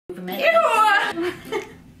movement. Ew!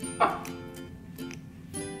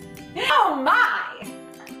 Oh my!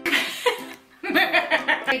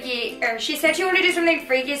 Freaky, or she said she wanted to do something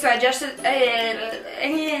freaky, so I just Hey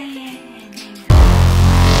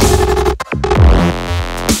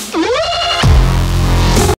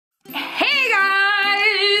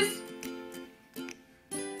guys!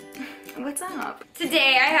 What's up?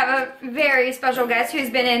 Today I have a very special guest who's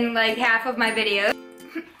been in like half of my videos.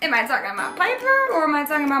 Am I talking about Piper or am I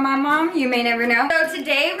talking about my mom? You may never know. So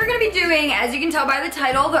today we're gonna be doing, as you can tell by the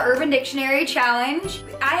title, the Urban Dictionary Challenge.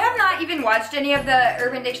 I have not even watched any of the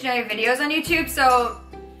Urban Dictionary videos on YouTube, so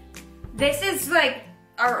this is like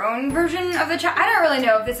our own version of the challenge. I don't really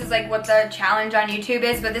know if this is like what the challenge on YouTube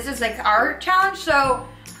is, but this is like our challenge. So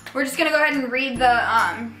we're just gonna go ahead and read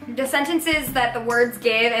the sentences that the words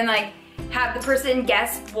give and like have the person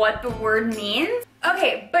guess what the word means.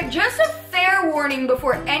 Okay, but just a fair warning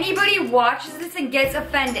before anybody watches this and gets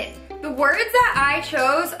offended. The words that I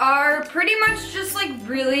chose are pretty much just like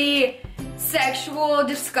really sexual,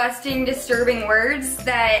 disgusting, disturbing words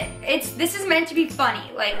that this is meant to be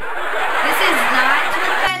funny. Like, this is not to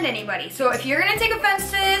offend anybody. So if you're gonna take offense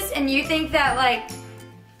to this and you think that like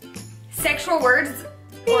sexual words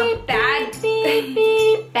or bad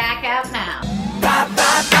Back out now.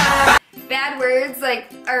 bad words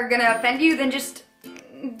like are gonna offend you, then just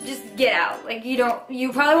get out. Like you probably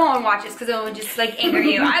won't want to watch this because it'll just like anger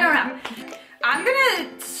you. I don't know. I'm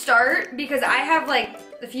gonna start because I have like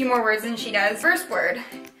a few more words than she does. First word.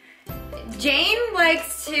 Jane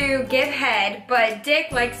likes to give head, but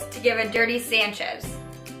Dick likes to give a dirty Sanchez.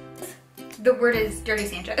 The word is dirty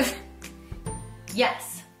Sanchez.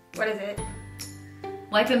 Yes. What is it?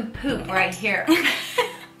 Wiping poop right here.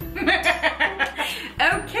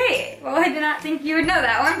 Okay, well I did not think you would know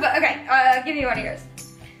that one, but okay, give me one of yours.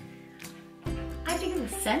 I have to give a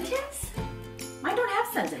sentence? I don't have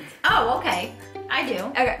sentence. Oh, okay. I do.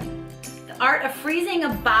 Okay. The art of freezing a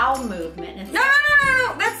bowel movement. No,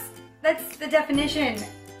 that's the definition.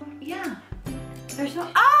 Yeah. There's no,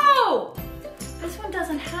 oh! This one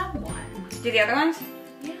doesn't have one. Do the other ones?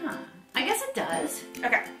 Yeah. I guess it does.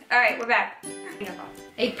 Okay, alright, we're back.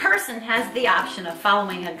 A person has the option of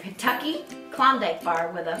following a Kentucky Klondike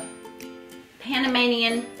bar with a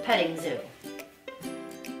Panamanian petting zoo.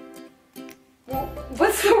 Well,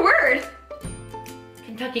 what's the word?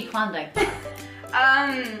 Kentucky Klondike bar.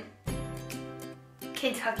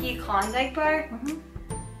 Kentucky Klondike bar? Mm-hmm.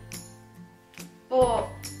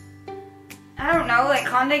 Well, I don't know, like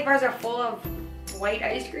Klondike bars are full of white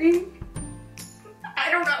ice cream? I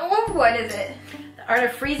don't know, what is it? The art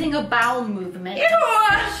of freezing a bowel movement. Ew!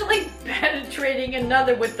 Actually penetrating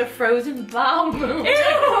another with the frozen bowel movement.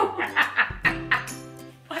 Ew!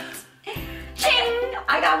 What? Ching!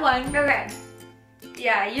 I got one. Okay.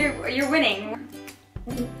 Yeah, you're winning.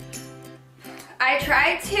 I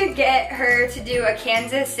tried to get her to do a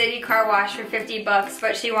Kansas City car wash for 50 bucks,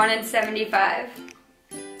 but she wanted 75.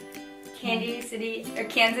 Kansas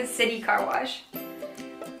City car wash.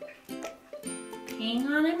 Peeing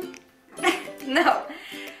on him? No.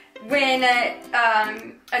 When a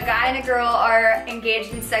guy and a girl are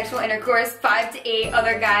engaged in sexual intercourse, 5 to 8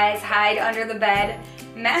 other guys hide under the bed,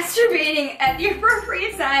 masturbating at the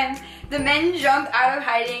appropriate time. The men jump out of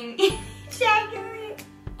hiding, ejaculate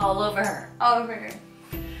All over her. all over her.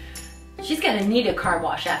 She's gonna need a car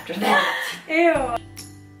wash after that. Ew.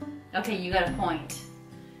 Okay, you got a point.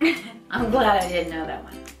 I'm glad I didn't know that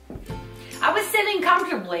one. I was sitting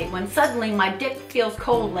comfortably when suddenly my dick feels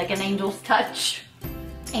cold like an angel's touch.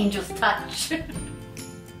 Angel's touch.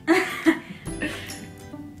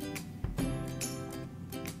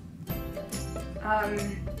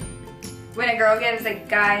 When a girl gives a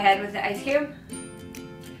guy head with an ice cube?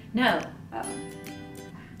 No. Oh.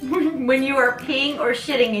 When you are peeing or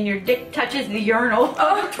shitting and your dick touches the urinal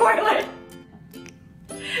of the toilet.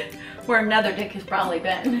 Where another dick has probably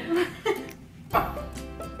been.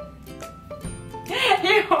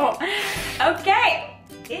 Ew. Okay.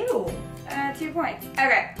 Ew. 2 points.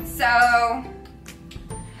 Okay, so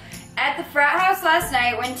at the frat house last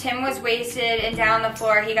night when Tim was wasted and down on the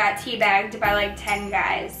floor, he got teabagged by like 10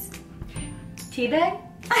 guys. Teabag?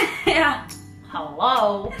 Yeah.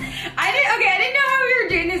 Hello. I didn't know how we were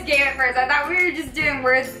doing this game at first. I thought we were just doing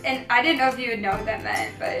words and I didn't know if you would know what that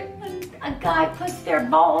meant, but A guy puts their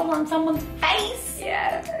balls on someone's face.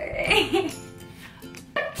 yeah.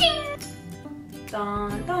 Okay.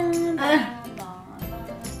 Dun, dun, dun, dun, dun, dun.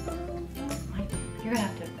 You're gonna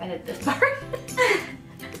have to edit this part.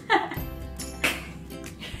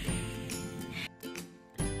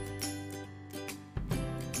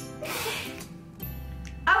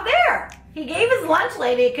 Oh, there! He gave his lunch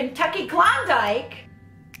lady a Kentucky Klondike.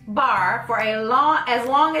 bar for as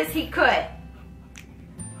long as he could.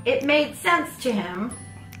 It made sense to him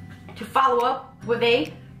to follow up with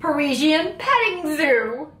a Parisian petting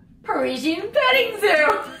zoo. Parisian petting zoo.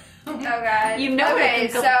 Oh god. You know okay,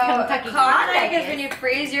 what so Kentucky Klondike is is when you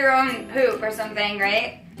freeze your own poop or something,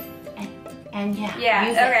 right? And yeah. Yeah.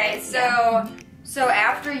 use Okay. it. So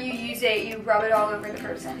after you use it, you rub it all over the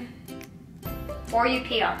person, or you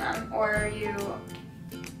pee on them, or you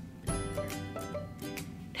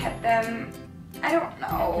pet them. I don't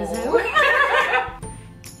know.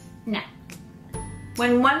 No.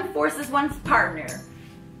 When one forces one's partner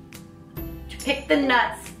to pick the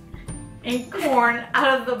nuts and corn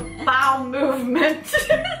out of the bowel movement,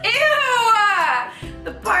 Ew!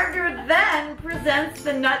 the partner then presents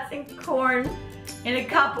the nuts and corn in a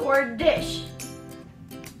cup or dish.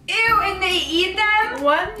 Ew! And they eat them?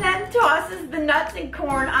 One then tosses the nuts and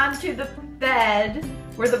corn onto the bed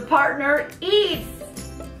where the partner eats.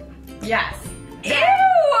 Yes. Ew!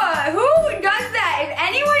 Who does that? If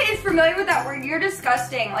anyone is familiar with that word, you're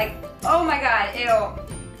disgusting. Like, oh my god, ew.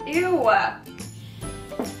 Ew.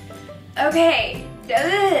 Okay.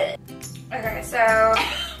 Ugh. Okay, so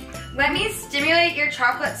let me stimulate your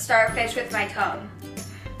chocolate starfish with my tongue.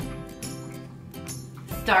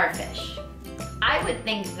 Starfish. I would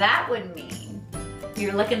think that would mean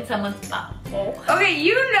you're licking someone's butthole. Okay,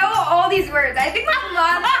 you know all these words. I think there's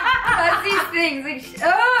lots of these things. Like,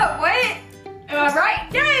 oh, what? Right,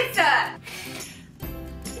 yes!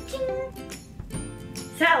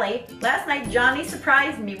 Sally, last night Johnny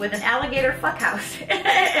surprised me with an alligator fuckhouse, and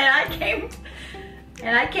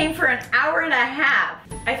I came for an hour and a half.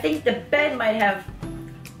 I think the bed might have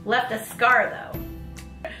left a scar though.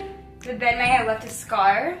 The bed might have left a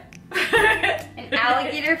scar. An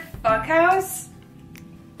alligator fuckhouse?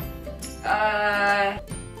 I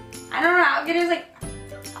don't know, alligators like,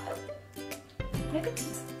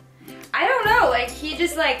 I don't know, like he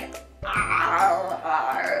just like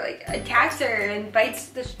attacks her and bites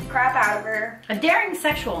the crap out of her. A daring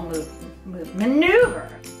sexual maneuver.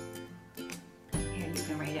 Here, you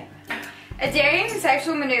can read it. A daring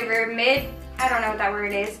sexual maneuver mid, I don't know what that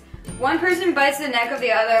word is. One person bites the neck of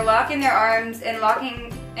the other, locking their arms and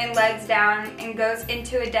locking and legs down, and goes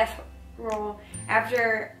into a death roll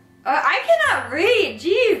after, I cannot read,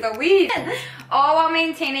 jeez Louise. All while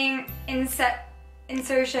maintaining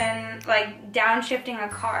insertion, like downshifting a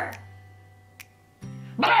car.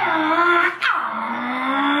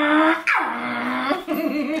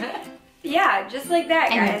 Yeah, just like that,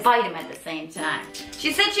 guys. And you bite him at the same time.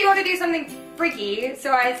 She said she wanted to do something freaky,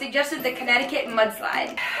 so I suggested the Connecticut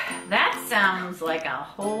mudslide. That sounds like a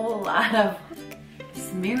whole lot of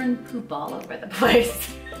smearing poop all over the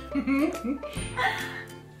place. And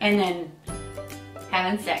then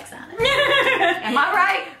having sex on it. Am I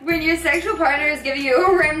right? When your sexual partner is giving you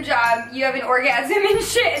a rim job, you have an orgasm and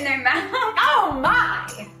shit in their mouth. Oh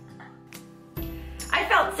my! I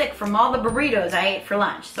felt sick from all the burritos I ate for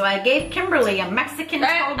lunch, so I gave Kimberly a Mexican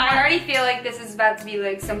cold lunch. I already feel like this is about to be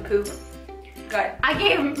like some poop. Good. I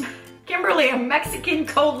gave Kimberly a Mexican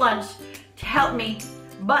cold lunch to help me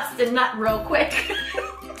bust a nut real quick.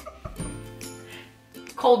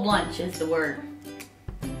 Cold lunch is the word.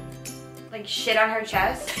 Like shit on her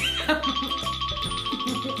chest?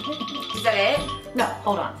 Is that it? No,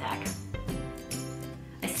 hold on, Zach.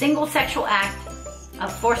 A single sexual act of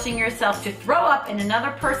forcing yourself to throw up in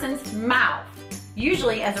another person's mouth,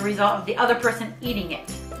 usually as a result of the other person eating it.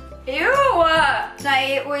 Ew!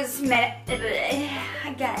 Night was again.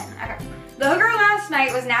 Okay. The hooker last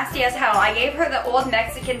night was nasty as hell. I gave her the old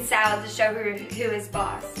Mexican salad to show her who is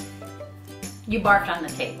boss. You barfed on the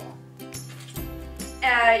table.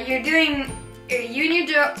 I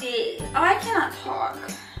cannot talk.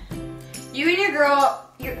 You and your girl,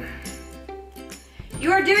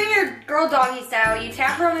 you are doing your girl doggy style. You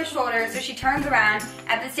tap her on the shoulder so she turns around.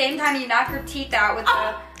 At the same time, you knock her teeth out with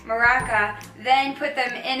the maraca, then put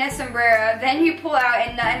them in a sombrero. Then you pull out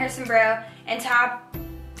and nut in her sombrero and top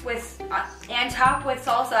with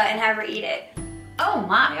salsa and have her eat it. Oh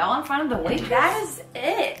my, all in front of the waitress? That is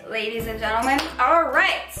it, ladies and gentlemen. All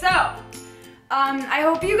right, so I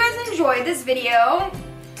hope you guys enjoyed this video.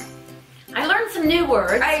 I learned some new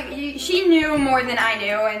words. She knew more than I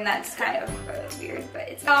knew, and that's kind of weird, but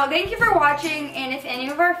it's... So thank you for watching, and if any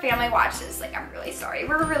of our family watched this, like, I'm really sorry.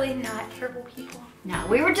 We're really not terrible people. No,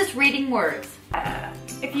 we were just reading words.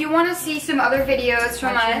 If you want to see some other videos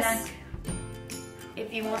from us,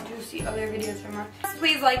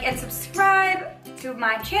 please like and subscribe to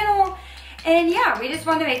my channel. And yeah, we just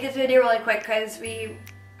wanted to make this video really quick because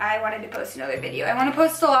I wanted to post another video. I want to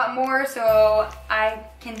post a lot more so I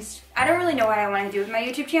don't really know what I want to do with my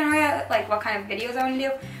YouTube channel yet, like what kind of videos I want to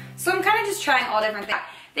do. So I'm kind of just trying all different things.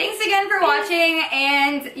 Thanks again for watching,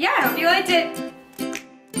 and yeah, I hope you liked it.